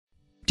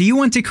Do you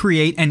want to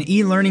create an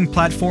e-learning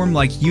platform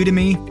like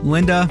Udemy,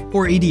 Lynda,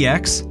 or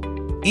edX?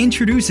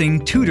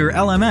 Introducing Tutor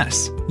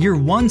LMS, your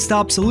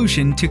one-stop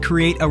solution to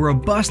create a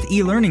robust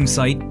e-learning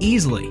site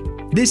easily.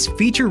 This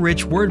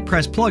feature-rich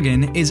WordPress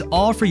plugin is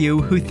all for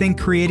you who think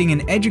creating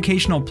an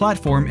educational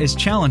platform is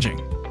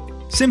challenging.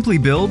 Simply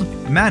build,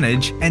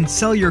 manage, and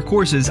sell your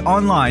courses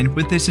online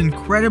with this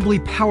incredibly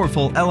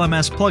powerful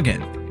LMS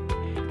plugin.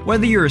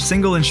 Whether you're a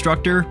single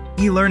instructor,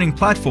 e-learning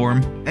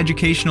platform,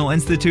 educational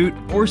institute,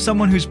 or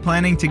someone who's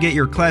planning to get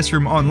your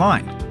classroom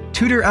online,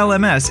 Tutor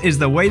LMS is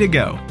the way to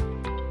go.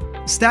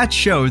 Stats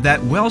show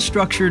that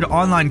well-structured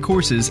online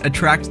courses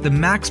attract the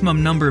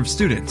maximum number of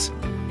students.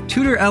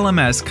 Tutor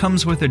LMS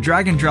comes with a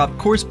drag-and-drop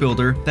course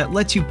builder that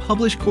lets you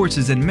publish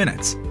courses in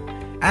minutes,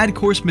 add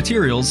course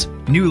materials,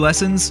 new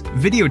lessons,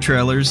 video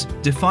trailers,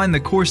 define the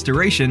course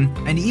duration,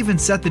 and even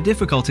set the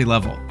difficulty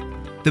level.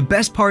 The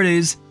best part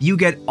is, you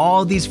get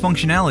all these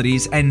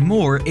functionalities and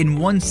more in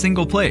one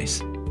single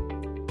place.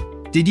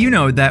 Did you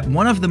know that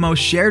one of the most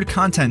shared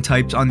content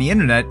types on the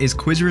internet is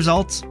quiz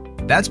results?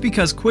 That's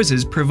because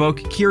quizzes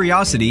provoke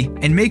curiosity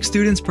and make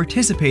students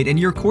participate in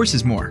your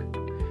courses more.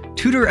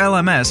 Tutor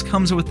LMS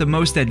comes with the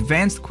most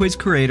advanced quiz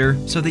creator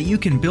so that you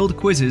can build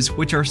quizzes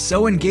which are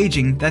so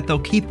engaging that they'll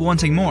keep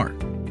wanting more.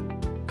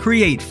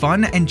 Create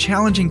fun and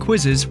challenging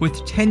quizzes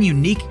with 10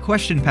 unique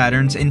question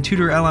patterns in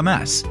Tutor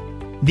LMS.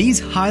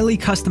 These highly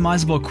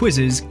customizable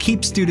quizzes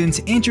keep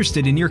students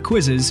interested in your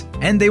quizzes,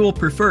 and they will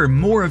prefer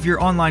more of your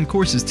online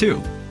courses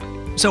too.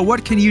 So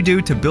what can you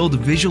do to build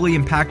visually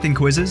impacting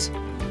quizzes?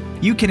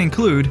 You can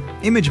include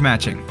image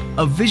matching,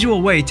 a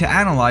visual way to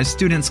analyze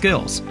student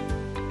skills.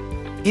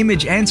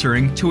 Image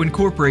answering to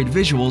incorporate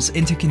visuals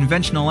into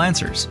conventional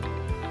answers.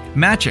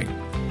 Matching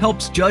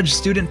helps judge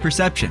student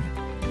perception.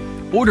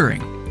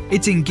 Ordering,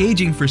 it's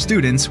engaging for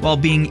students while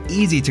being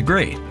easy to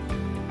grade.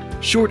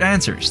 Short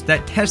answers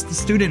that test the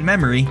student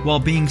memory while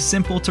being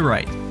simple to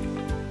write.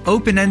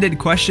 Open-ended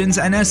questions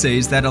and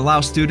essays that allow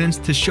students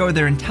to show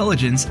their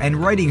intelligence and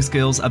writing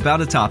skills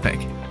about a topic.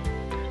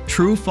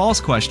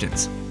 True-false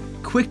questions,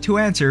 quick to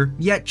answer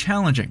yet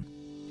challenging.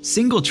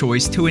 Single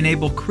choice to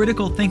enable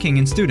critical thinking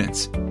in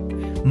students.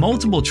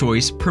 Multiple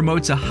choice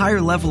promotes a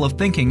higher level of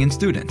thinking in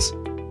students.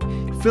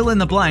 Fill in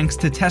the blanks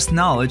to test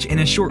knowledge in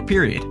a short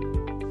period.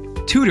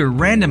 Tutor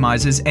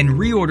randomizes and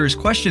reorders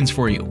questions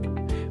for you.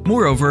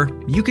 Moreover,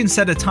 you can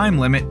set a time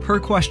limit per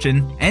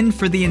question and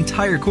for the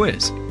entire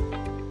quiz.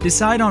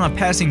 Decide on a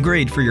passing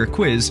grade for your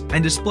quiz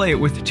and display it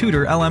with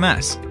Tutor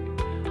LMS.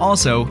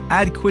 Also,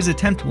 add quiz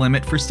attempt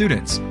limit for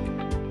students.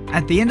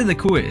 At the end of the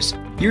quiz,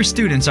 your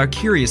students are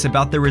curious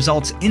about the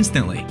results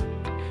instantly.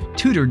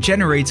 Tutor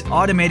generates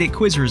automated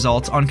quiz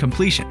results on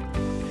completion.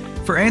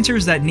 For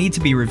answers that need to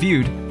be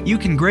reviewed, you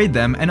can grade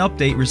them and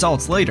update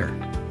results later.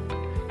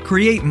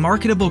 Create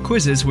marketable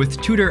quizzes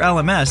with Tutor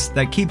LMS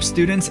that keep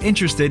students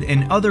interested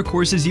in other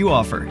courses you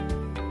offer.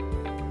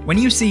 When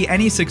you see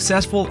any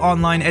successful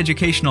online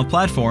educational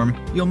platform,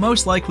 you'll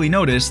most likely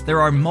notice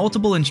there are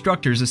multiple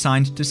instructors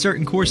assigned to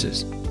certain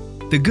courses.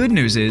 The good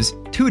news is,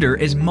 Tutor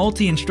is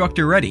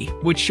multi-instructor ready,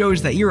 which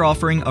shows that you're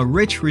offering a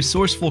rich,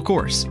 resourceful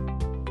course.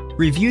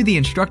 Review the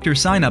instructor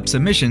sign-up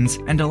submissions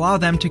and allow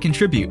them to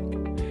contribute.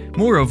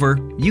 Moreover,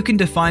 you can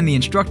define the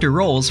instructor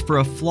roles for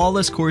a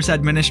flawless course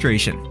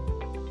administration.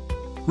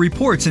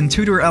 Reports in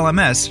Tutor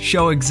LMS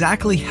show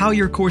exactly how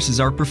your courses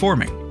are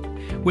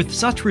performing. With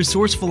such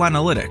resourceful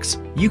analytics,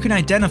 you can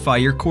identify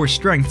your course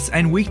strengths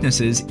and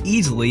weaknesses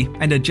easily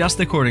and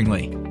adjust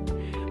accordingly.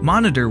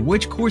 Monitor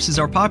which courses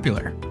are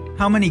popular,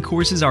 how many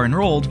courses are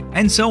enrolled,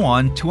 and so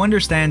on to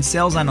understand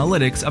sales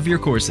analytics of your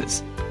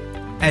courses.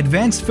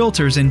 Advanced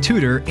filters in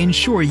Tutor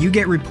ensure you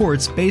get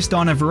reports based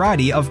on a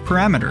variety of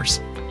parameters.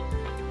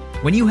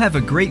 When you have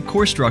a great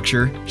course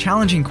structure,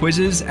 challenging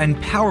quizzes, and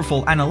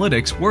powerful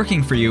analytics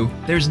working for you,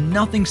 there's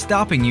nothing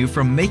stopping you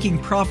from making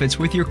profits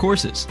with your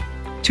courses.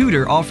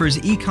 Tutor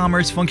offers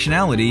e-commerce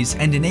functionalities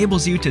and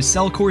enables you to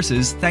sell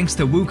courses thanks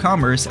to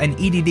WooCommerce and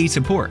EDD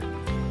support.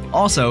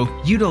 Also,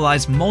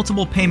 utilize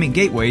multiple payment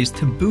gateways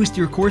to boost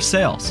your course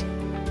sales.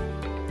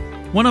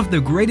 One of the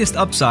greatest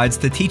upsides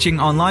to teaching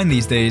online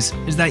these days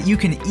is that you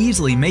can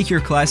easily make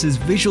your classes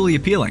visually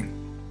appealing.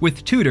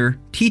 With Tutor,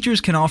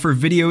 teachers can offer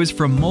videos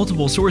from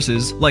multiple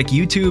sources like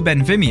YouTube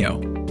and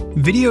Vimeo.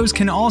 Videos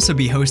can also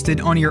be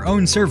hosted on your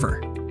own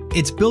server.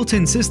 Its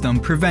built-in system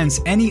prevents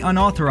any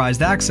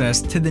unauthorized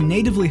access to the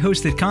natively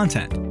hosted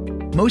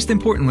content. Most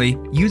importantly,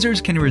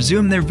 users can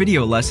resume their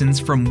video lessons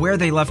from where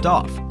they left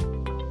off.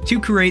 To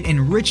create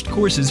enriched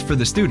courses for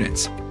the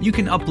students, you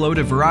can upload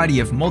a variety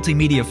of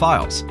multimedia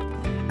files.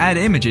 Add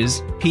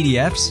images,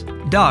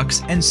 PDFs,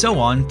 docs, and so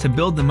on to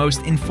build the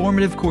most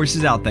informative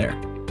courses out there.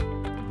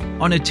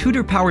 On a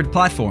Tutor-powered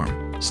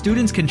platform,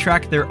 students can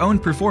track their own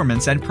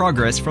performance and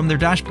progress from their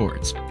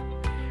dashboards.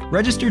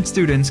 Registered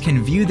students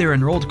can view their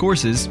enrolled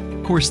courses,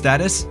 course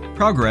status,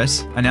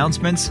 progress,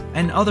 announcements,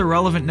 and other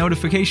relevant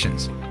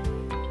notifications.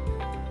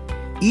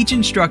 Each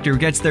instructor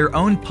gets their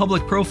own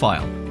public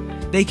profile.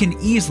 They can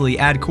easily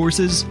add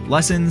courses,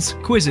 lessons,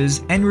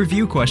 quizzes, and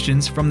review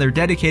questions from their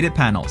dedicated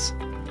panels.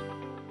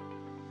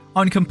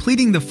 On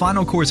completing the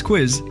final course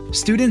quiz,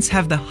 students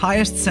have the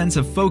highest sense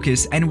of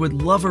focus and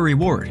would love a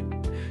reward.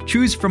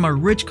 Choose from a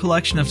rich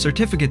collection of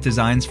certificate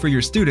designs for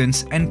your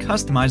students and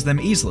customize them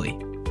easily.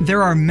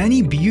 There are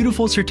many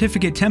beautiful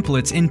certificate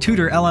templates in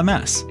Tutor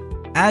LMS.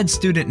 Add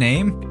student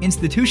name,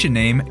 institution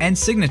name, and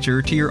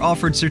signature to your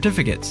offered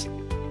certificates.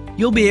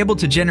 You'll be able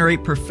to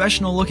generate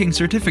professional-looking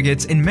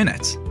certificates in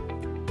minutes.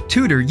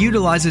 Tutor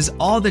utilizes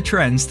all the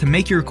trends to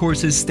make your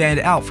courses stand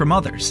out from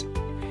others.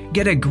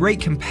 Get a great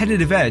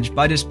competitive edge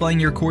by displaying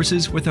your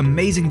courses with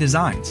amazing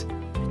designs.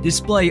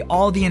 Display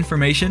all the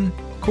information,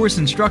 course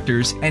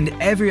instructors, and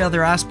every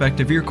other aspect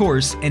of your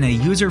course in a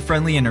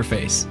user-friendly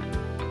interface.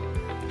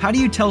 How do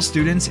you tell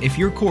students if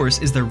your course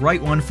is the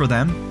right one for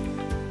them?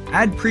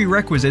 Add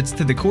prerequisites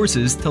to the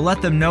courses to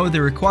let them know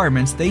the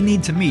requirements they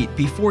need to meet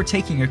before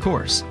taking a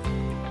course.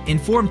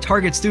 Inform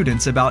target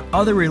students about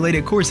other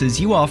related courses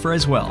you offer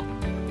as well.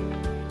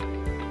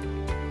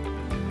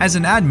 As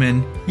an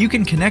admin, you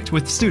can connect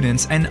with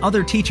students and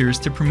other teachers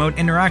to promote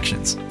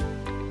interactions.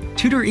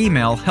 Tutor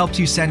Email helps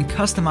you send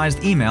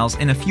customized emails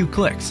in a few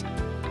clicks.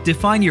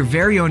 Define your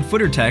very own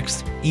footer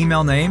text,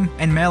 email name,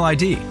 and mail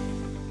ID.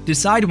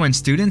 Decide when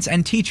students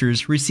and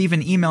teachers receive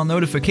an email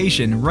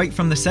notification right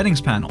from the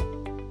settings panel.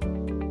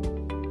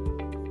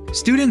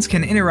 Students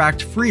can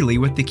interact freely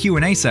with the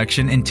Q&A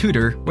section in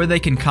Tutor, where they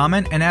can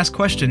comment and ask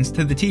questions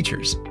to the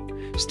teachers.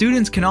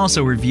 Students can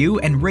also review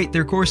and rate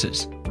their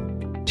courses.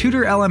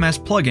 Tutor LMS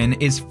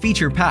plugin is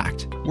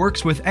feature-packed,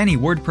 works with any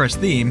WordPress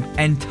theme,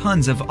 and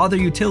tons of other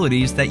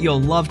utilities that you'll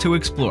love to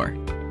explore.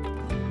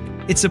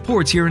 It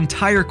supports your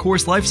entire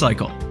course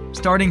lifecycle,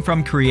 starting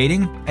from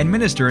creating,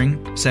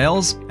 administering,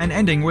 sales, and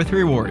ending with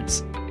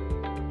rewards.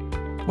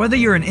 Whether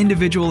you're an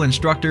individual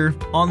instructor,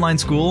 online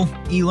school,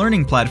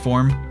 e-learning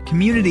platform,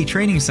 community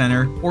training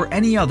center, or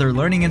any other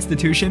learning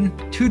institution,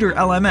 Tutor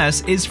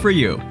LMS is for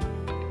you.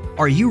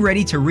 Are you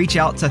ready to reach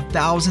out to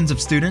thousands of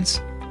students?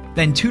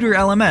 Then Tutor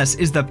LMS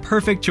is the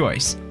perfect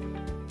choice.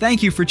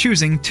 Thank you for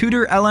choosing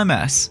Tutor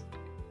LMS.